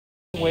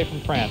away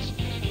from France.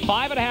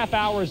 5.5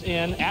 hours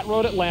in at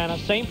Road Atlanta,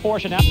 same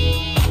Porsche now.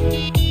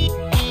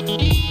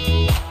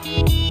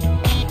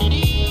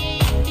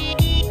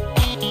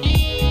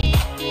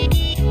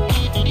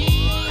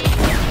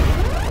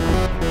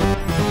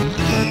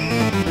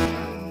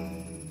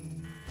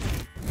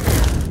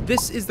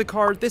 This is the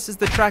car, this is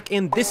the track,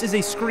 and this is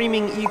a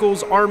Screaming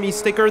Eagles Army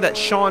sticker that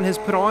Sean has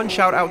put on.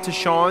 Shout out to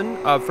Sean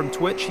from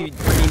Twitch. He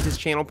redeemed his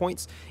channel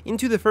points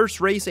into the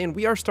first race, and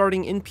we are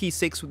starting in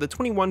P6 with a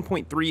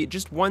 21.3,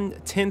 just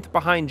 1/10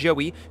 behind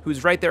Joey,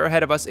 who's right there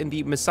ahead of us in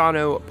the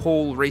Misano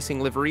pole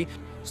racing livery.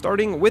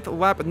 Starting with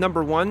lap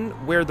number 1,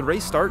 where the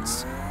race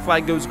starts,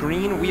 flag goes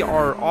green. We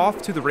are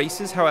off to the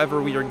races. However,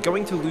 we are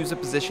going to lose a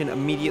position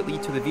immediately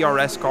to the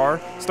VRS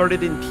car.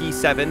 Started in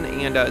P7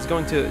 and is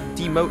going to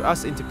demote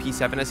us into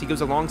P7 as he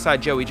goes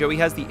alongside Joey. Joey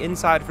has the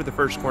inside for the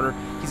first corner.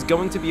 He's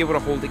going to be able to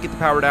hold it, get the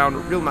power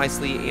down real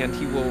nicely, and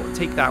he will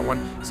take that one.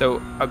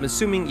 So I'm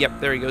assuming,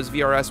 yep, there he goes.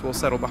 VRS will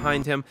settle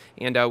behind him,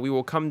 and we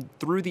will come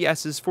through the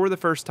S's for the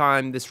first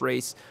time this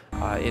race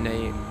in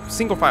a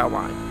single file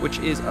line, which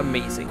is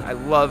amazing. I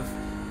love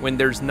when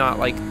there's not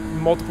like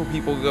multiple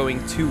people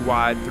going too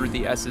wide through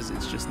the S's.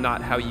 It's just not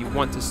how you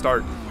want to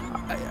start.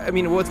 I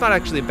mean, well, it's not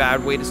actually a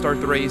bad way to start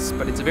the race,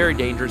 but it's a very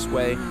dangerous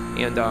way,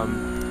 and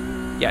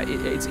yeah,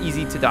 it's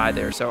easy to die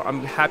there. So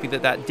I'm happy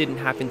that that didn't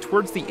happen.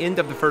 Towards the end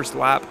of the first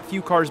lap, a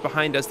few cars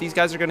behind us, these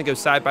guys are going to go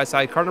side by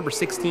side. Car number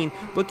 16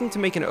 looking to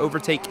make an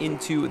overtake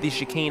into the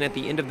chicane at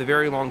the end of the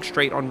very long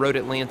straight on Road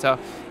Atlanta,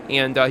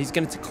 and he's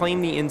going to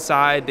claim the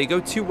inside. They go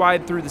too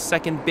wide through the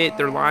second bit.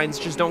 Their lines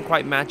just don't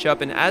quite match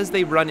up, and as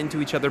they run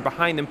into each other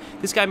behind them,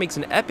 this guy makes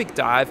an epic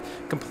dive,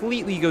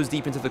 completely goes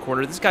deep into the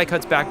corner. This guy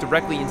cuts back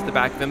directly into the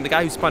back of him. The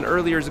guy who spun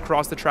earlier is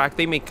across the track.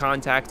 They make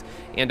contact,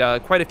 and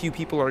quite a few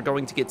people are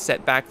going to get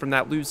set back from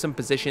that, lose some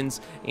positions,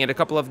 and a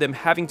couple of them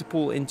having to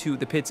pull into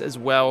the pits as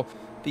well.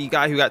 The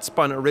guy who got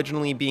spun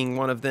originally being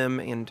one of them,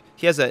 and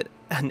he has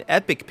an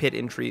epic pit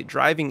entry,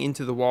 driving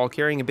into the wall,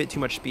 carrying a bit too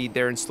much speed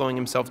there and slowing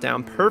himself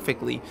down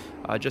perfectly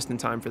just in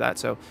time for that.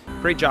 So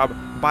great job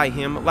by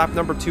him. Lap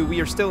number 2,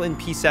 we are still in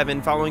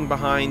P7, following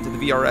behind the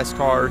VRS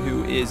car,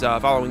 who is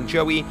following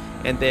Joey,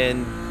 and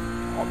then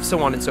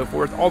so on and so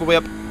forth, all the way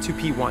up to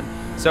P1.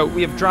 So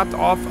we have dropped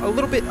off a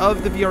little bit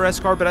of the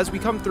VRS car, but as we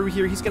come through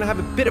here, he's going to have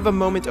a bit of a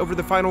moment over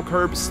the final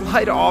curb,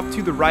 slide off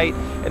to the right,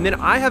 and then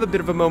I have a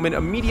bit of a moment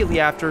immediately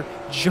after,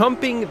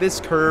 jumping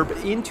this curb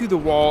into the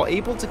wall,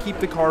 able to keep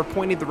the car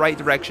pointed the right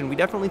direction. We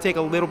definitely take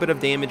a little bit of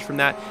damage from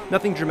that,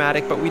 nothing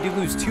dramatic, but we do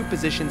lose 2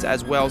 positions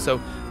as well.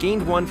 So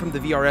gained 1 from the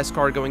VRS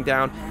car going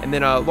down, and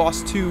then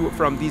lost 2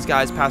 from these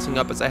guys passing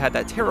up as I had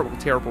that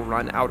terrible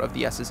run out of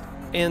the S's.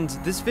 And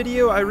this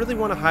video, I really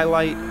want to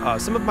highlight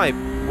some of my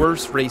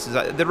worst races.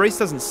 The race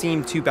doesn't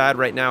seem too bad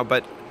right now,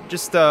 but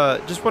just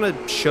want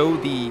to show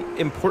the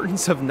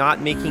importance of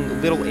not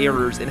making little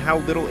errors and how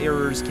little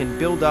errors can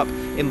build up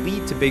and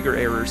lead to bigger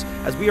errors,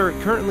 as we are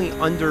currently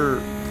under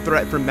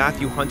threat from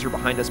Matthew Hunter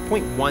behind us,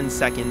 0.1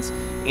 seconds.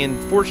 And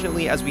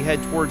fortunately, as we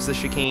head towards the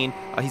chicane,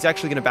 he's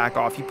actually going to back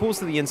off. He pulls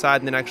to the inside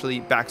and then actually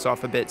backs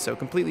off a bit, so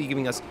completely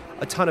giving us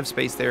a ton of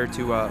space there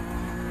to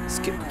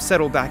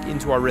settle back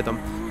into our rhythm.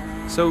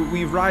 So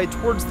we ride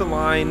towards the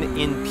line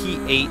in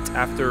P8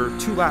 after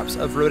 2 laps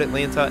of Road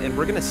Atlanta, and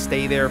we're going to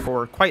stay there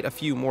for quite a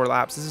few more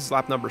laps. This is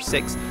lap number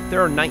 6.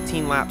 There are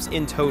 19 laps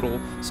in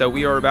total, so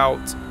we are about,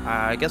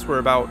 I guess we're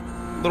about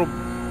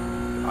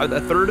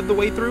a third of the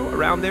way through,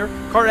 around there.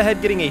 Car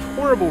ahead getting a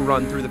horrible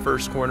run through the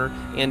first corner,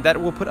 and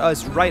that will put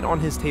us right on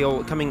his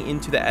tail coming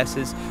into the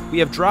S's. We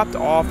have dropped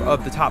off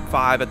of the top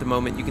 5 at the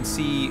moment. You can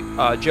see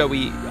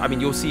Joey, I mean,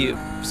 you'll see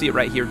it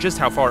right here, just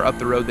how far up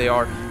the road they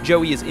are.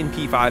 Joey is in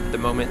P5 at the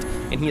moment,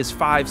 and he is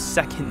 5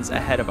 seconds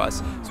ahead of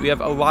us. So we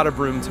have a lot of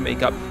room to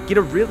make up, get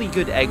a really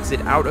good exit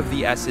out of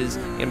the S's,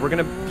 and we're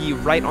going to be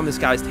right on this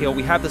guy's tail.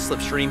 We have the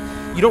slipstream.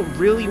 You don't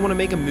really want to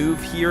make a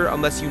move here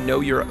unless you know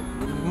you're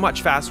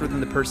much faster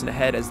than the person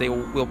ahead, as they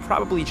will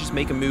probably just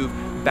make a move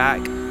back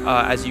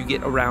as you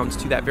get around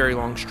to that very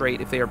long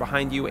straight if they are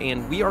behind you,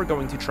 and we are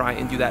going to try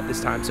and do that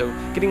this time. So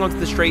getting onto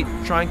the straight,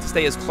 trying to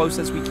stay as close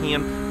as we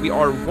can. We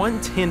are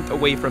 1/10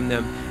 away from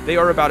them. They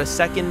are about a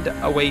second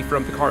away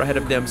from the car ahead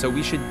of them, so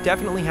we should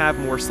definitely have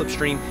more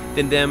slipstream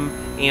than them,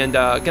 and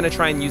gonna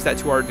try and use that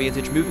to our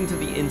advantage, moving to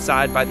the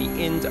inside by the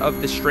end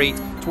of the straight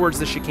towards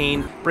the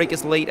chicane, brake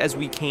as late as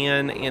we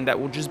can, and that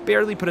will just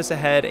barely put us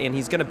ahead, and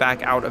he's gonna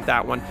back out of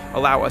that one,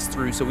 allow us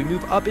through. So we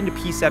move up into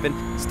P7,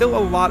 still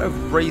a lot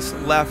of race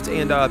left,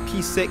 and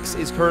P6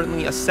 is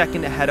currently a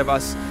second ahead of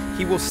us.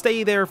 He will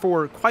stay there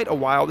for quite a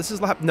while. This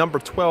is lap number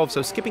 12,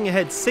 so skipping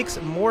ahead 6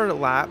 more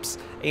laps,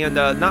 and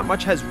not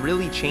much has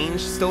really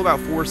changed. Still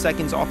about 4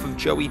 seconds off of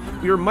Joey.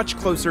 We are much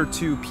closer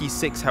to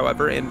P6,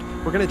 however, and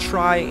we're going to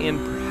try and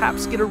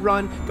perhaps get a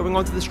run going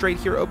onto the straight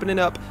here, opening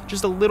up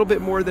just a little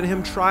bit more than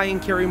him, try and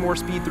carry more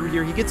speed through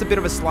here. He gets a bit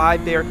of a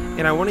slide there,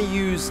 and I want to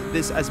use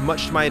this as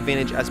much to my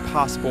advantage as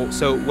possible.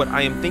 So what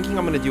I am thinking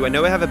I'm going to do, I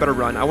know I have a better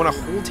run. I want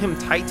to hold him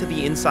tight to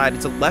the inside.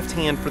 It's a left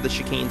hand for the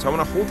chicane, so I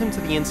want to hold him to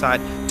the inside,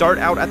 dart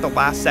out at the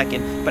last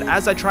second, but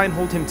as I try and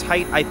hold him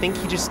tight, I think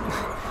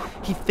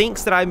He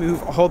thinks that I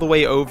move all the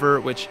way over,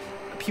 which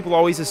people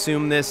always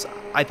assume this.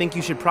 I think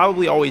you should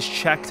probably always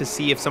check to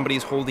see if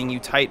somebody's holding you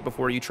tight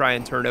before you try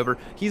and turn over.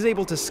 He's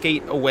able to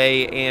skate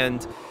away,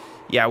 and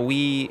yeah,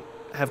 we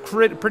have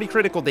pretty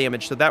critical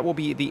damage, so that will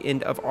be the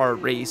end of our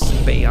race.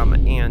 Bam.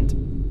 And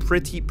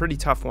pretty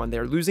tough one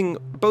there, losing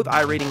both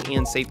I rating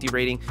and safety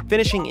rating,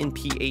 finishing in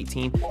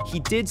P18.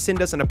 He did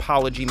send us an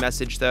apology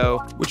message though,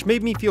 which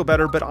made me feel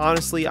better, but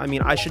honestly, I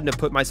mean, I shouldn't have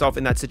put myself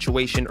in that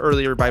situation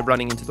earlier by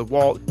running into the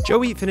wall.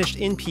 Joey finished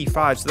in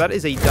P5, so that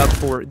is a dub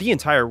for the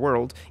entire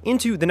world.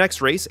 Into the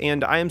next race,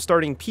 and I am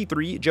starting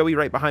P3, Joey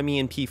right behind me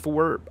in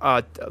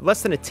P4,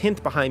 less than a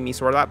 10th behind me,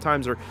 so our lap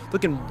times are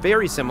looking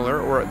very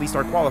similar, or at least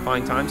our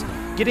qualifying times.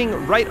 Getting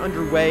right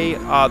underway,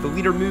 the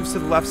leader moves to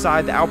the left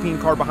side, the Alpine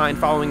car behind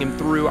following him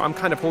through. I'm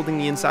kind of holding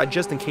the inside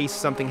just in case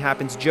something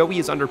happens. Joey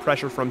is under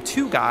pressure from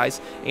 2 guys,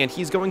 and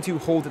he's going to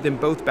hold them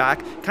both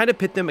back, kind of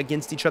pit them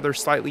against each other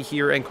slightly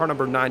here, and car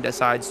number 9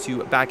 decides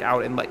to back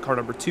out and let car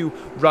number 2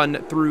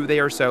 run through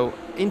there, so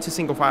into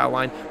single file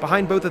line.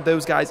 Behind both of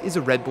those guys is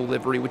a Red Bull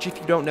livery, which if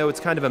you don't know,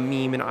 it's kind of a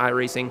meme in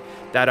iRacing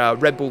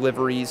that Red Bull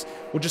liveries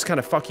will just kind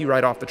of fuck you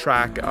right off the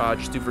track,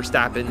 just do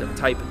Verstappen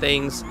type of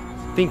things,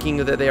 thinking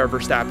that they are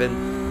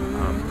Verstappen.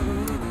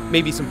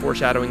 Maybe some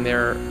foreshadowing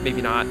there,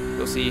 maybe not,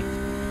 we'll see.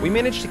 We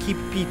managed to keep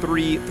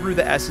P3 through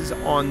the S's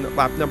on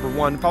lap number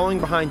 1, following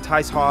behind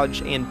Tice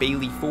Hodge and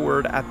Bailey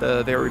Ford at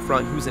the very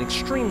front, who's an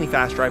extremely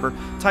fast driver.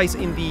 Tice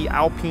in the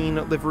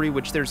Alpine livery,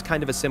 which there's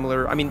kind of a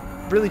similar, I mean,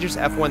 really just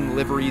F1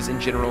 liveries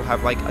in general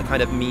have like a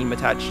kind of meme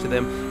attached to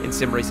them in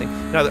sim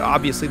racing. Now,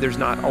 obviously, there's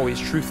not always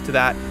truth to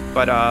that,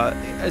 but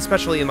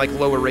especially in like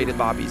lower rated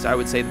lobbies, I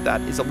would say that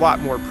is a lot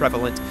more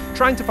prevalent.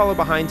 Trying to follow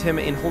behind him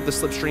and hold the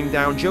slipstream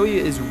down. Joey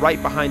is right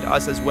behind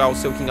us as well,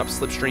 soaking up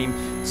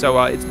slipstream.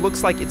 So it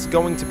looks like it's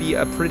going to be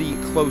a pretty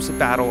close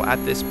battle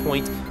at this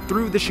point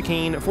through the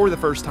chicane for the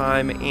first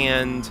time,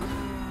 and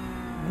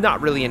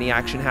not really any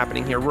action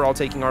happening here. We're all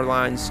taking our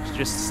lines,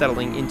 just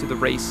settling into the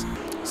race.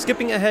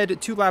 Skipping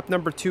ahead to lap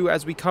number 2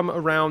 as we come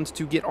around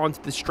to get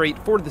onto the straight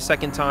for the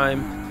second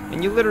time,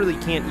 and you literally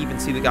can't even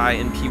see the guy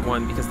in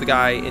P1 because the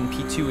guy in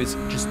P2 is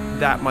just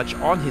that much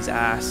on his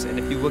ass, and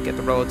if you look at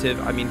the relative,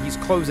 I mean, he's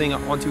closing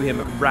onto him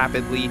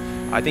rapidly.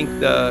 I think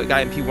the guy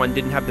in P1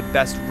 didn't have the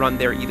best run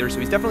there either, so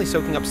he's definitely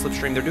soaking up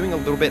slipstream. They're doing a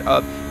little bit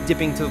of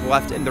dipping to the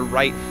left and the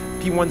right.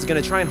 P1's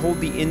going to try and hold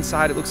the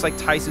inside. It looks like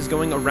Tice is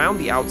going around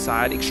the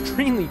outside.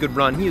 Extremely good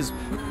run. He is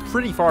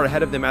pretty far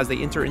ahead of them as they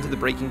enter into the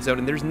braking zone,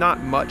 and there's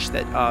not much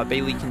that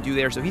Bailey can do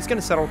there, so he's going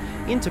to settle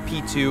into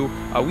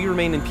P2. We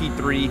remain in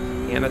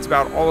P3, and that's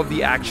about all of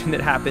the action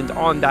that happened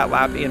on that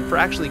lap, and for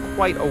actually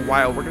quite a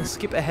while. We're going to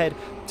skip ahead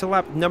to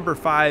lap number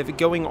 5,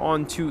 going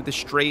on to the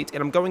straight,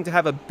 and I'm going to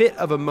have a bit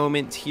of a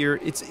moment here.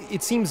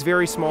 It seems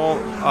very small,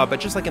 but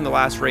just like in the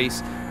last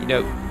race, you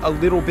know, a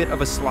little bit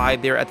of a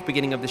slide there at the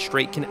beginning of the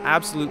straight can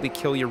absolutely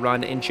kill your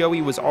run, and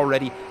Joey was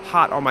already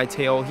hot on my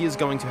tail. He is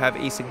going to have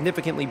a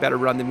significantly better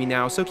run than me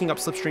now, soaking up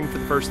slipstream for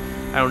the first,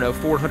 I don't know,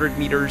 400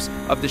 meters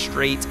of the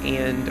straight,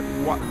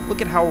 and look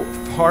at how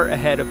far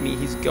ahead of me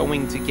he's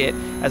going to get,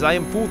 as I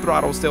am full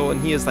throttle still, and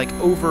he is like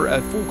over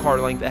a full car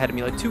length ahead of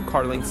me, like 2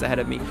 car lengths ahead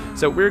of me.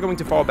 So we're going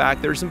to fall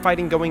back. There's some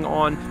fighting going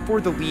on for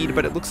the lead,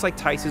 but it looks like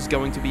Tice is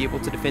going to be able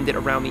to defend it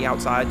around the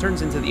outside,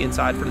 turns into the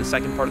inside for the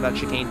second part of that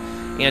chicane.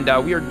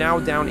 And we are now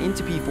down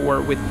into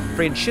P4 with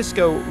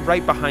Francisco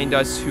right behind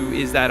us, who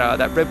is that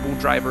Red Bull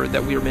driver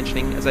that we were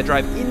mentioning. As I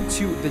drive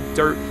into the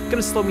dirt,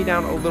 gonna slow me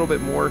down a little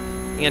bit more.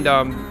 And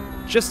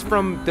just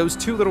from those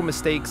 2 little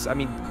mistakes, I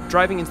mean,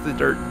 driving into the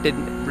dirt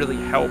didn't really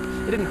help.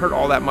 It didn't hurt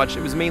all that much.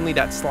 It was mainly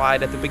that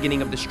slide at the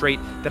beginning of the straight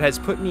that has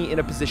put me in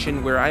a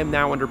position where I am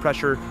now under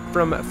pressure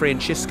from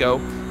Francisco.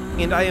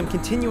 And I am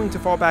continuing to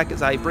fall back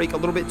as I brake a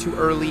little bit too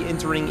early,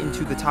 entering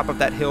into the top of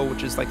that hill,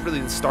 which is like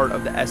really the start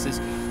of the S's,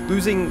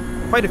 losing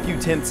quite a few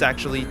tenths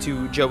actually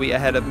to Joey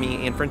ahead of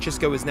me, and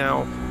Francisco is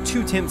now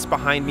 2 tenths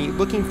behind me,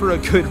 looking for a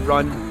good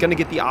run. Gonna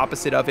get the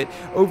opposite of it,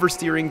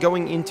 oversteering,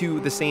 going into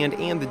the sand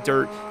and the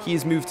dirt. He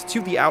has moved to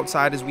the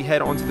outside as we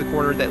head onto the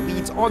corner that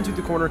leads onto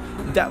the corner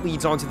that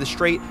leads onto the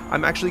straight.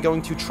 I'm actually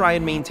going to try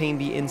and maintain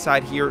the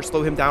inside here,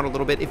 slow him down a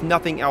little bit, if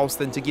nothing else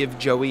than to give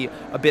Joey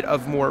a bit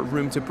of more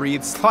room to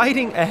breathe,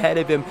 sliding ahead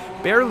of him,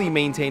 barely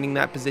maintaining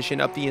that position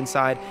up the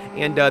inside,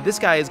 and this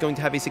guy is going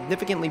to have a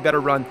significantly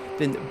better run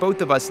than both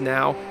of us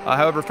now.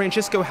 However,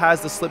 Francisco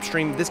has the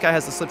slipstream. This guy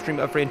has the slipstream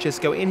of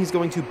Francisco, and he's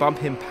going to bump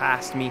him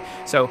past me.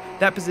 So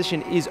that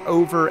position is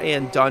over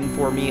and done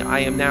for me. I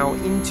am now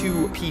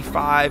into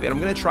P5, and I'm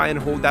going to try and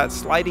hold that,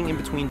 sliding in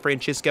between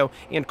Francisco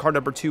and car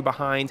number 2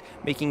 behind,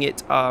 making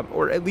it,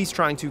 or at least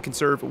trying to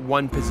conserve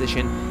 1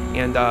 position.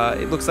 And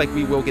it looks like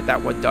we will get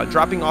that one done.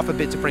 Dropping off a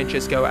bit to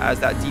Francisco as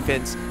that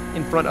defense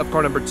in front of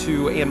car number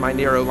 2 and my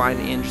narrow line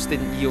in just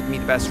didn't yield me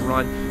the best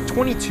run.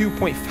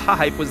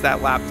 22.5 was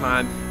that lap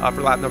time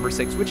for lap number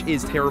 6, which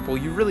is terrible.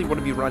 You really want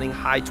to be running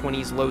high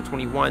 20s, low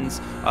 21s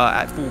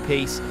at full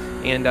pace,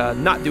 and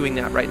not doing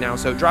that right now.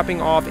 So dropping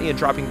off and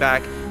dropping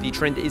back the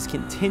trend is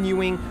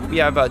continuing. We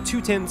have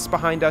 2/10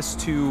 behind us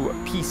to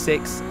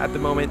P6 at the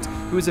moment,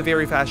 who is a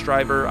very fast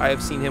driver. I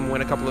have seen him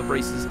win a couple of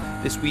races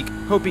this week,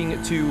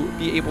 hoping to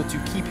be able to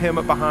keep him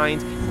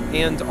behind.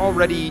 And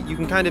already you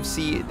can kind of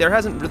see there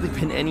hasn't really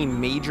been any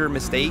major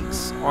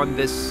mistakes on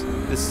this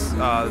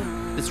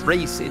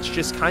race. It's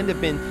just kind of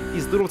been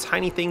these little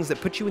tiny things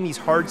that put you in these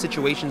hard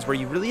situations where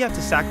you really have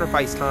to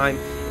sacrifice time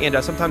and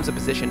sometimes a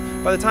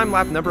position. By the time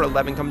lap number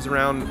 11 comes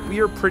around, we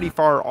are pretty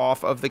far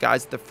off of the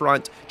guys at the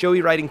front.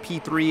 Joey riding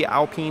P3,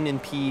 Alpine in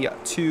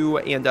P2,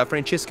 and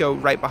Francisco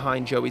right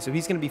behind Joey. So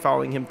he's going to be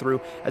following him through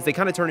as they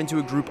kind of turn into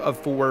a group of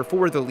 4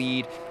 for the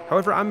lead.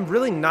 However, I'm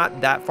really not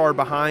that far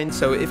behind.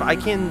 So if I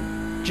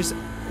can just...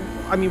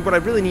 I mean, what I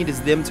really need is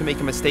them to make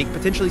a mistake,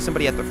 potentially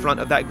somebody at the front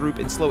of that group,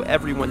 and slow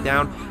everyone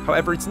down.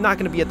 However, it's not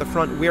going to be at the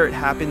front where it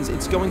happens.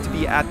 It's going to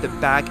be at the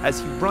back as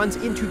he runs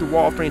into the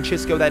wall.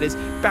 Francisco, that is,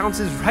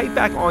 bounces right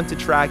back onto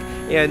track,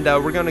 and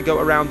we're going to go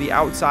around the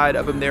outside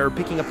of him there,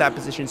 picking up that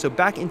position. So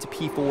back into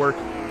P4,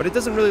 but it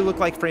doesn't really look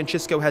like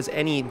Francisco has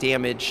any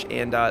damage,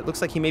 and it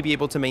looks like he may be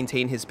able to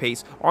maintain his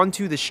pace.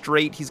 Onto the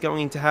straight, he's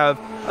going to have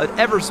an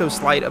ever so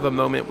slight of a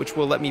moment, which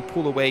will let me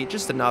pull away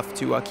just enough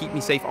to keep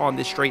me safe on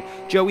this straight.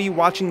 Joey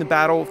watching the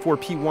battle for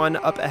P1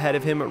 up ahead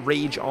of him,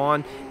 rage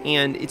on,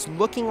 and it's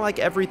looking like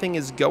everything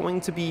is going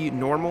to be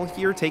normal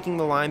here, taking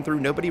the line through,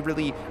 nobody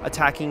really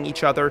attacking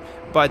each other,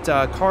 but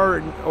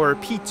car or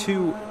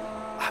P2,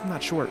 I'm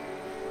not sure.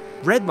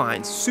 Red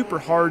lines super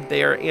hard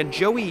there, and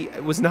Joey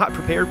was not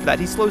prepared for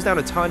that. He slows down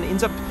a ton,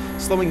 ends up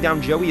slowing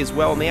down Joey as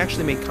well, and they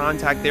actually make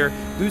contact there,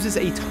 loses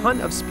a ton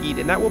of speed,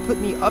 and that will put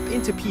me up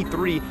into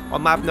P3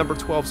 on lap number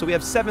 12. So we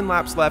have 7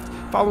 laps left,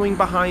 following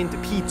behind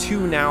P2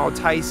 now,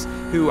 Tice,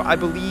 who I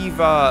believe,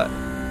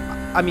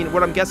 I mean,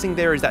 what I'm guessing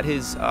there is that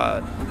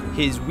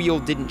his wheel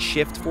didn't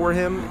shift for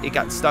him. It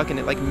got stuck and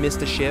it like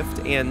missed a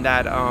shift, and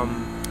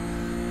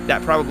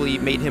that probably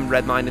made him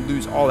redline and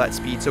lose all that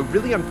speed. So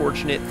really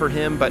unfortunate for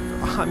him, but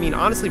I mean,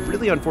 honestly,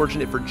 really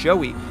unfortunate for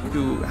Joey,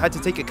 who had to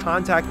take a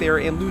contact there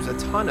and lose a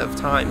ton of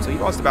time. So he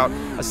lost about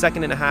 1.5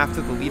 seconds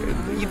to the leader,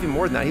 even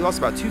more than that. He lost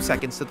about 2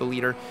 seconds to the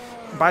leader.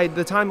 By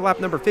the time lap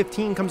number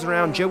 15 comes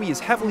around, Joey is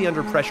heavily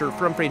under pressure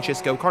from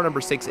Francisco, car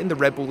number 6 in the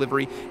Red Bull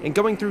livery, and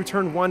going through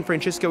turn 1,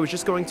 Francisco is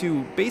just going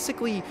to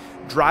basically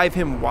drive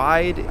him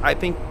wide. I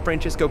think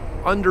Francisco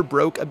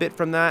underbroke a bit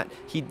from that.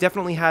 He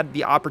definitely had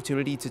the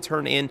opportunity to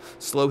turn in,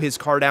 slow his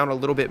car down a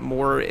little bit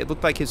more. It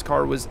looked like his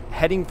car was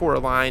heading for a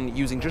line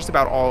using just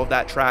about all of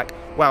that track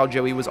while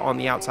Joey was on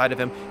the outside of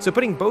him. So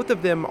putting both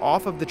of them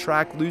off of the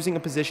track, losing a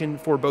position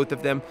for both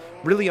of them,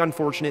 really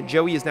unfortunate.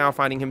 Joey is now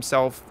finding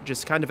himself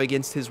just kind of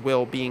against his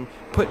will, being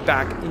put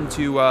back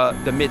into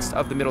the midst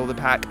of the middle of the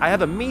pack. I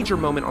have a major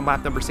moment on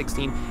lap number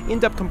 16,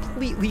 end up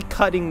completely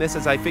cutting this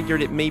as I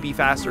figured it may be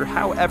faster.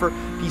 However,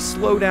 the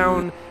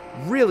slowdown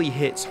really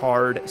hits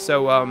hard.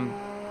 So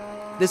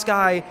this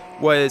guy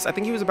was, I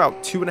think he was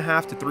about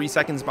 2.5 to 3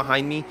 seconds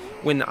behind me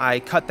when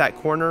I cut that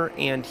corner,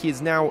 and he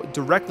is now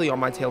directly on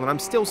my tail, and I'm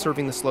still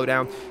serving the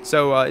slowdown.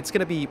 So it's going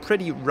to be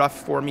pretty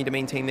rough for me to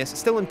maintain this.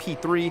 Still in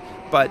P3,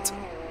 but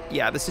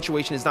yeah, the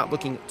situation is not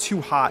looking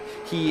too hot.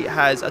 He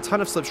has a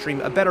ton of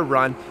slipstream, a better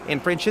run, and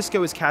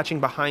Francisco is catching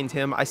behind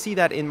him. I see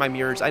that in my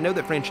mirrors. I know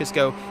that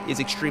Francisco is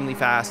extremely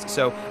fast,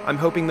 so I'm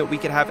hoping that we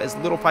could have as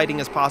little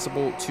fighting as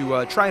possible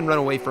to try and run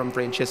away from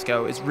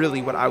Francisco is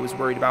really what I was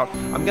worried about.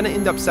 I'm going to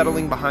end up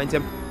settling behind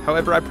him.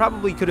 However, I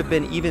probably could have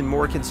been even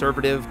more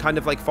conservative, kind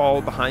of like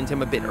fall behind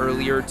him a bit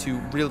earlier to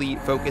really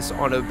focus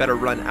on a better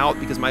run out,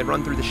 because my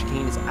run through the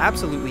chicane is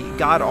absolutely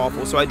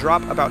god-awful. So I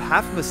drop about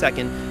 1/2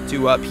 second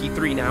to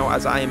P3 now,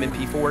 as I am in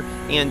P4,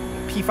 and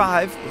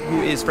P5,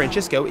 who is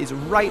Francisco, is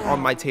right on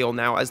my tail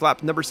now as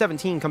lap number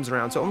 17 comes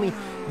around. So only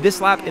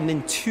this lap and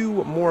then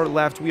 2 more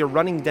left. We are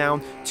running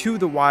down to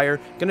the wire.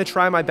 Gonna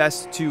try my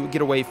best to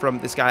get away from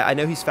this guy. I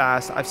know he's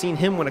fast. I've seen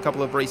him win a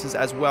couple of races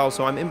as well,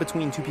 so I'm in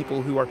between 2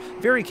 people who are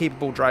very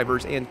capable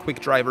drivers and quick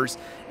drivers,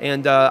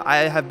 and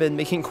I have been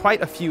making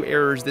quite a few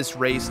errors this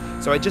race,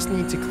 so I just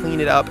need to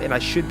clean it up, and I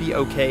should be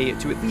okay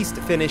to at least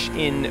finish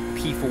in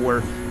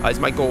P4 is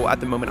my goal at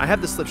the moment. I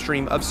have the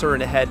slipstream of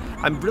Surin ahead.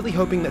 I'm really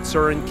hoping that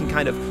Surin can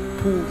kind of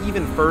pull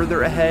even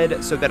further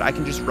ahead so that I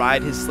can just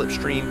ride his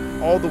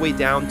slipstream all the way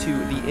down to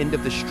the end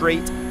of the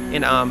straight,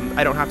 and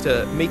I don't have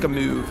to make a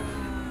move,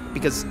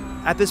 because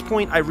at this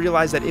point I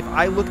realize that if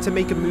I look to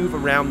make a move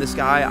around this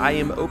guy, I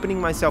am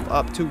opening myself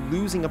up to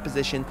losing a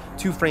position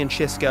to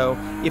Francisco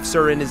if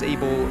Surin is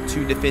able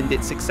to defend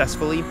it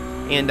successfully.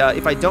 And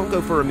if I don't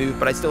go for a move,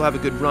 but I still have a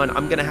good run,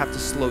 I'm going to have to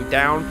slow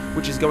down,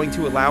 which is going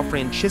to allow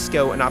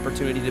Francisco an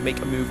opportunity to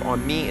make a move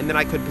on me, and then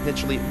I could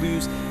potentially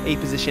lose a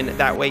position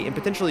that way and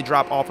potentially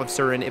drop off of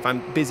Surin if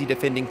I'm busy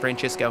defending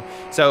Francisco.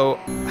 So,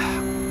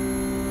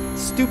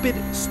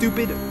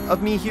 stupid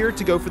of me here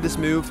to go for this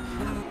move.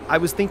 I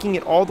was thinking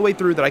it all the way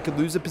through that I could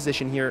lose a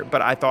position here, but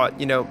I thought,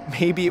 you know,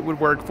 maybe it would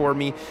work for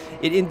me.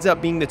 It ends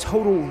up being the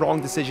total wrong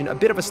decision, a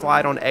bit of a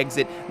slide on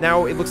exit.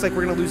 Now it looks like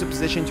we're going to lose a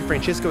position to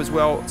Francisco as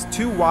well. It's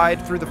too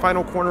wide through the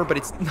final corner, but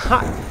it's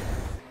not...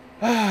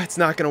 It's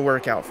not going to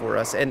work out for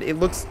us, and it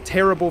looks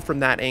terrible from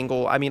that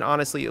angle. I mean,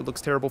 honestly, it looks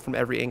terrible from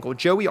every angle.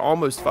 Joey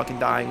almost fucking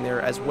dying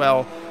there as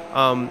well.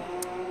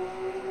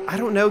 I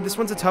don't know. This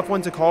one's a tough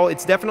one to call.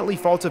 It's definitely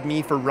fault of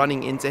me for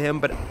running into him,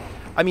 but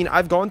I mean,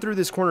 I've gone through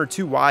this corner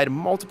too wide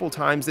multiple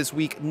times this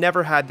week,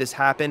 never had this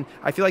happen.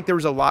 I feel like there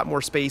was a lot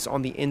more space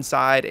on the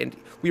inside, and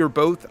we were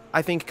both,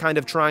 I think, kind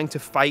of trying to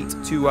fight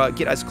to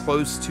get as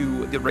close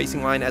to the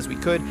racing line as we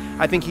could.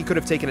 I think he could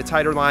have taken a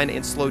tighter line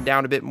and slowed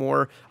down a bit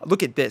more.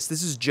 Look at this.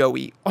 This is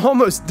Joey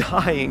almost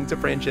dying to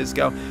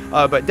Francisco,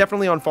 but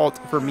definitely on fault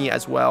for me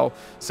as well.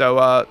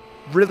 So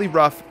really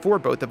rough for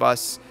both of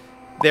us.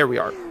 There we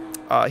are.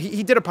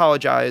 He did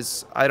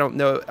apologize. I don't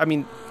know. I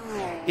mean,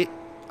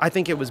 I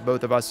think it was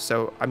both of us,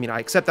 so, I mean, I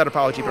accept that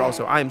apology, but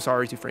also I am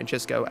sorry to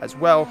Francisco as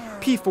well.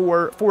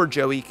 P4 for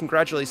Joey.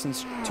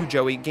 Congratulations to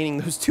Joey gaining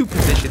those 2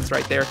 positions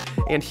right there.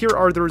 And here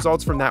are the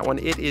results from that one.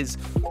 It is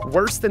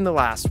worse than the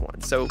last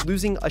one, so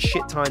losing a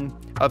shit ton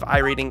of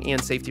iRating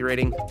and safety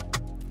rating.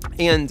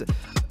 And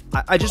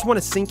I just want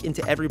to sink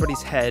into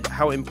everybody's head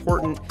how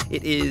important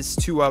it is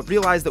to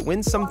realize that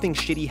when something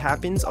shitty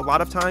happens, a lot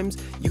of times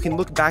you can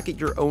look back at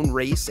your own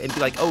race and be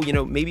like, oh, you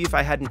know, maybe if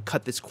I hadn't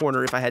cut this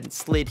corner, if I hadn't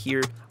slid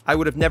here, I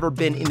would have never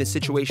been in the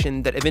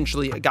situation that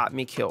eventually got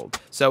me killed.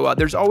 So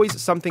there's always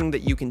something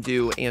that you can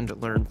do and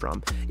learn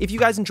from. If you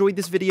guys enjoyed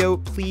this video,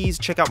 please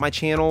check out my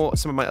channel,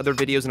 some of my other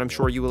videos, and I'm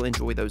sure you will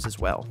enjoy those as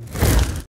well.